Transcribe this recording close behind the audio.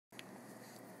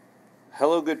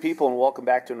Hello good people, and welcome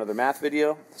back to another math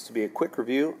video. This will be a quick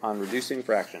review on reducing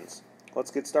fractions.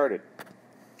 Let's get started.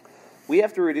 We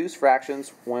have to reduce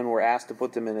fractions when we're asked to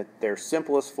put them in their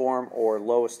simplest form or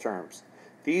lowest terms.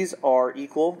 These are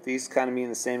equal. These kind of mean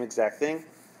the same exact thing,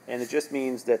 and it just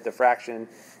means that the fraction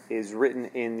is written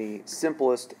in the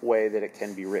simplest way that it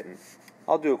can be written.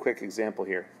 I'll do a quick example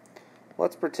here.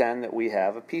 Let's pretend that we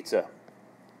have a pizza.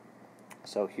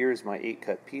 So here's my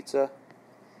 8-cut pizza.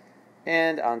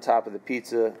 And on top of the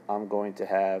pizza, I'm going to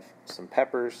have some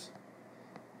peppers.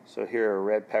 So here are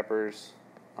red peppers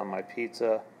on my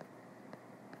pizza.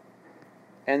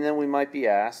 And then we might be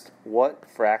asked, what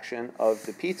fraction of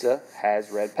the pizza has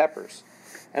red peppers?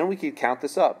 And we could count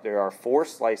this up. There are 4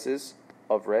 slices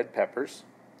of red peppers,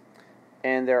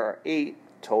 and there are 8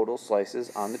 total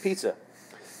slices on the pizza.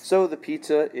 So the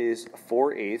pizza is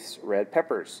 4/8 red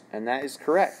peppers, and that is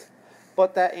correct.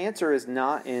 But that answer is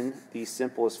not in the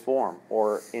simplest form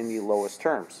or in the lowest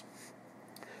terms.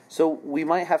 So we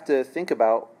might have to think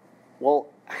about, well,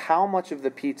 how much of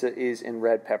the pizza is in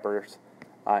red peppers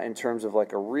in terms of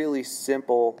like a really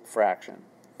simple fraction.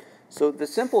 So the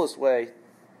simplest way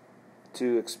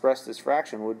to express this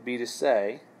fraction would be to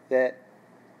say that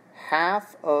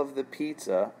half of the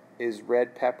pizza is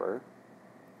red pepper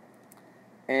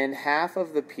and half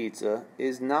of the pizza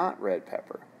is not red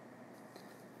pepper.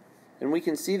 And we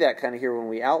can see that kind of here when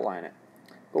we outline it.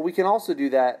 But we can also do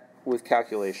that with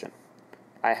calculation.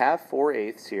 I have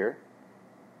 4/8 here,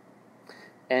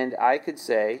 and I could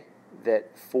say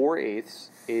that 4/8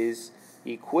 is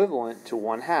equivalent to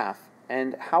 1/2.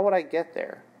 And how would I get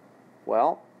there?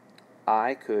 Well,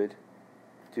 I could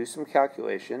do some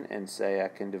calculation and say I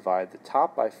can divide the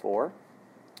top by 4,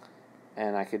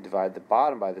 and I could divide the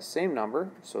bottom by the same number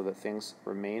so that things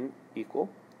remain equal.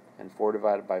 And 4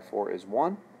 divided by 4 is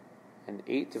 1. And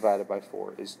 8 divided by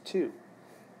 4 is 2.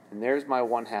 And there's my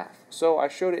 1/2. So I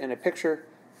showed it in a picture,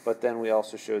 but then we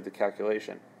also showed the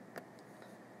calculation.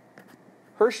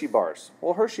 Hershey bars.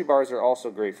 Well, Hershey bars are also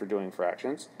great for doing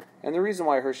fractions. And the reason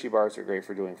why Hershey bars are great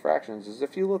for doing fractions is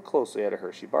if you look closely at a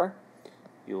Hershey bar,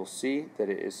 you'll see that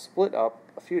it is split up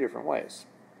a few different ways.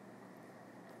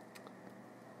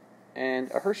 And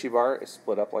a Hershey bar is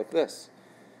split up like this.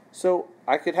 So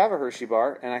I could have a Hershey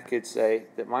bar, and I could say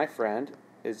that my friend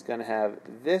is going to have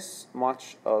this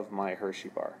much of my Hershey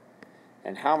bar.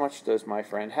 And how much does my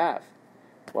friend have?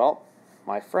 Well,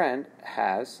 my friend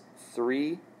has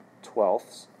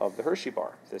 3/12 of the Hershey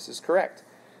bar. This is correct.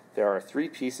 There are 3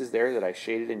 pieces there that I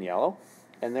shaded in yellow,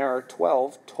 and there are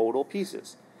 12 total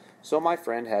pieces. So my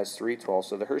friend has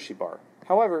 3/12 of the Hershey bar.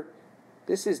 However,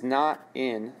 this is not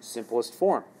in simplest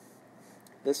form.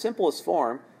 The simplest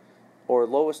form, or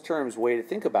lowest terms way to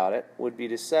think about it, would be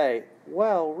to say,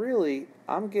 well, really,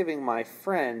 I'm giving my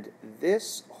friend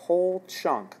this whole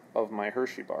chunk of my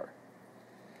Hershey bar.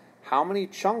 How many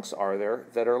chunks are there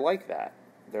that are like that?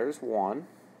 There's one,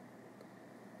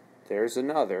 there's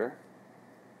another,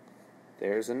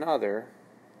 there's another,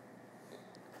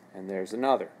 and there's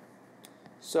another.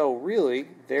 So really,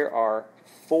 there are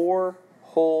 4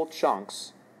 whole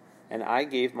chunks, and I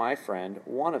gave my friend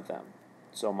one of them.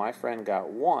 So my friend got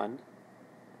 1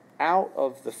 out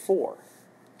of the 4.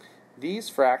 These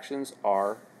fractions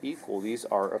are equal. These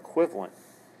are equivalent.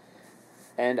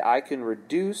 And I can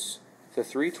reduce the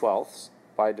 3/12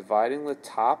 by dividing the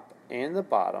top and the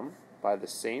bottom by the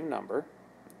same number,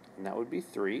 and that would be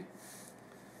 3.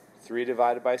 3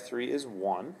 divided by 3 is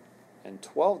 1, and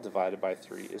 12 divided by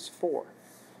 3 is 4,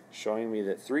 showing me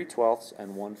that 3/12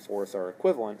 and 1/4 are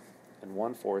equivalent, and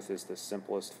 1/4 is the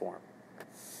simplest form.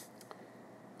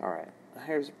 Alright,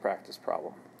 here's a practice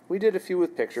problem. We did a few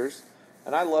with pictures,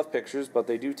 and I love pictures, but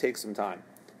they do take some time.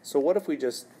 So what if we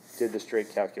just did the straight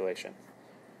calculation?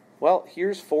 Well,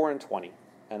 here's 4 and 20,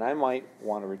 and I might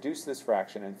want to reduce this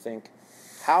fraction and think,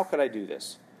 how could I do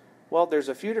this? Well, there's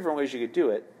a few different ways you could do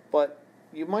it, but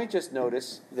you might just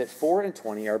notice that 4 and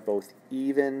 20 are both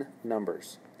even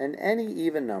numbers, and any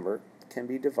even number can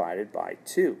be divided by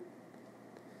 2.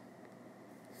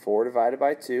 4 divided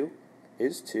by 2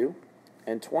 is 2,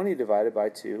 and 20 divided by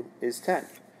 2 is 10.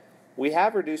 We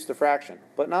have reduced the fraction,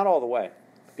 but not all the way,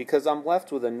 because I'm left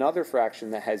with another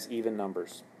fraction that has even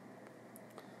numbers.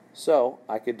 So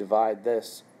I could divide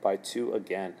this by 2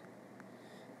 again.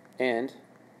 And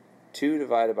 2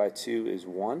 divided by 2 is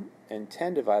 1, and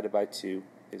 10 divided by 2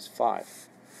 is 5.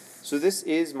 So this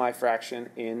is my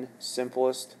fraction in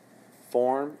simplest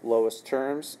form, lowest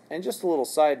terms. And just a little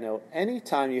side note,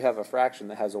 anytime you have a fraction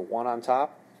that has a 1 on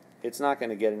top, it's not going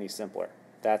to get any simpler.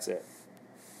 That's it.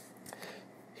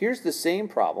 Here's the same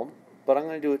problem, but I'm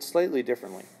going to do it slightly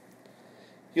differently.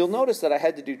 You'll notice that I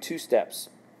had to do 2 steps.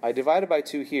 I divided by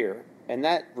 2 here, and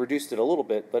that reduced it a little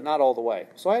bit, but not all the way.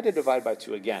 So I had to divide by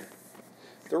 2 again.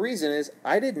 The reason is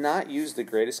I did not use the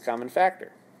greatest common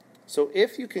factor. So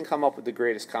if you can come up with the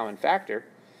greatest common factor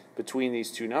between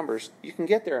these two numbers, you can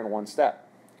get there in one step.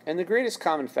 And the greatest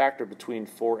common factor between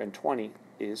 4 and 20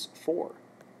 is 4.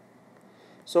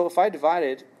 So if I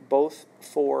divided both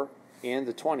 4 and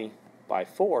the 20 by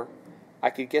 4, I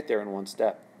could get there in one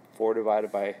step. 4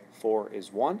 divided by 4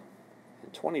 is 1,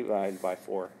 and 20 divided by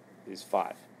 4 is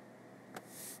 5.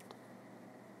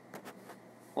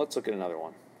 Let's look at another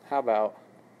one. How about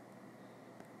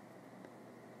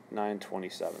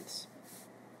 9/27?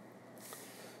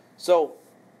 So,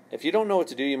 if you don't know what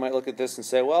to do, you might look at this and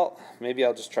say, well, maybe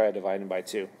I'll just try dividing by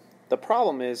 2. The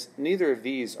problem is, neither of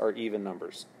these are even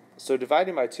numbers. So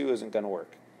dividing by 2 isn't going to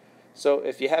work. So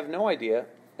if you have no idea,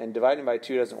 and dividing by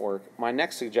 2 doesn't work, my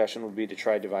next suggestion would be to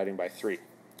try dividing by 3.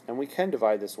 And we can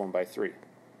divide this one by 3.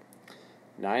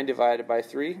 9 divided by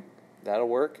 3, that'll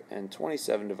work, and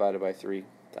 27 divided by 3,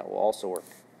 that will also work.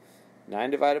 9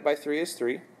 divided by 3 is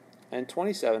 3, and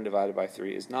 27 divided by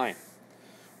 3 is 9.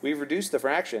 We've reduced the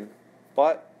fraction,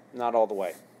 but not all the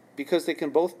way, because they can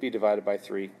both be divided by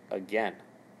 3 again.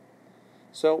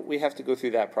 So we have to go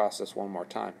through that process one more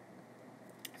time.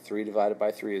 3 divided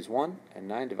by 3 is 1, and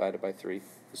 9 divided by 3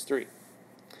 is 3.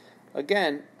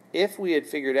 Again, if we had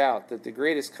figured out that the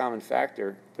greatest common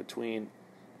factor between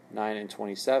 9 and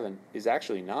 27 is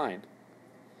actually 9,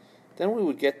 then we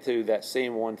would get to that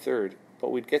same 1/3,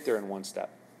 but we'd get there in one step.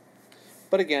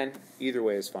 But again, either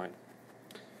way is fine.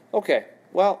 Okay,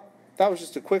 well, that was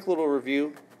just a quick little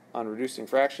review on reducing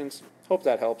fractions. Hope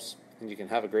that helps, and you can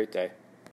have a great day.